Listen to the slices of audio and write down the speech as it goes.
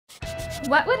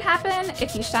What would happen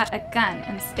if you shot a gun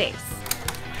in space?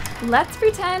 Let's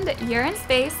pretend you're in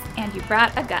space and you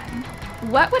brought a gun.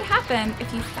 What would happen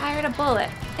if you fired a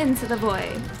bullet into the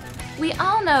void? We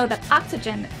all know that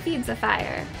oxygen feeds a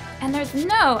fire, and there's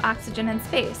no oxygen in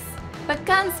space. But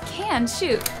guns can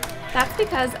shoot. That's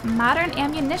because modern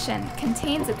ammunition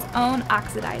contains its own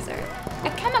oxidizer, a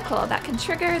chemical that can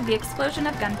trigger the explosion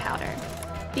of gunpowder.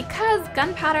 Because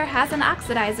gunpowder has an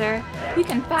oxidizer, you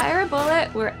can fire a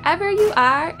bullet wherever you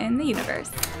are in the universe.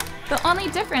 The only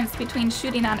difference between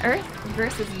shooting on Earth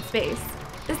versus in space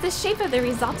is the shape of the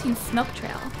resulting smoke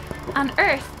trail. On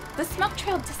Earth, the smoke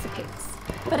trail dissipates,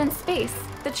 but in space,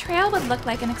 the trail would look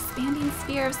like an expanding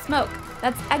sphere of smoke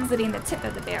that's exiting the tip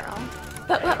of the barrel.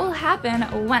 But what will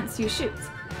happen once you shoot?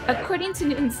 According to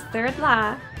Newton's third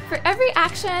law, for every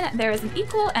action, there is an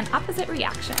equal and opposite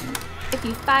reaction. If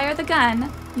you fire the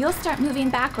gun, you'll start moving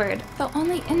backward, though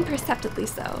only imperceptibly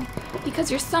so, because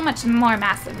you're so much more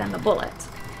massive than the bullet.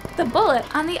 The bullet,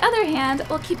 on the other hand,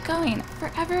 will keep going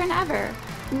forever and ever,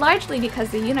 largely because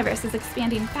the universe is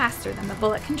expanding faster than the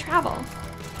bullet can travel.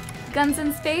 Guns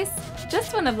in space?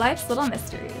 Just one of life's little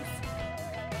mysteries.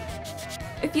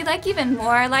 If you'd like even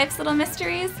more Life's Little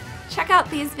Mysteries, check out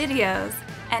these videos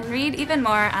and read even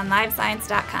more on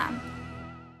LiveScience.com.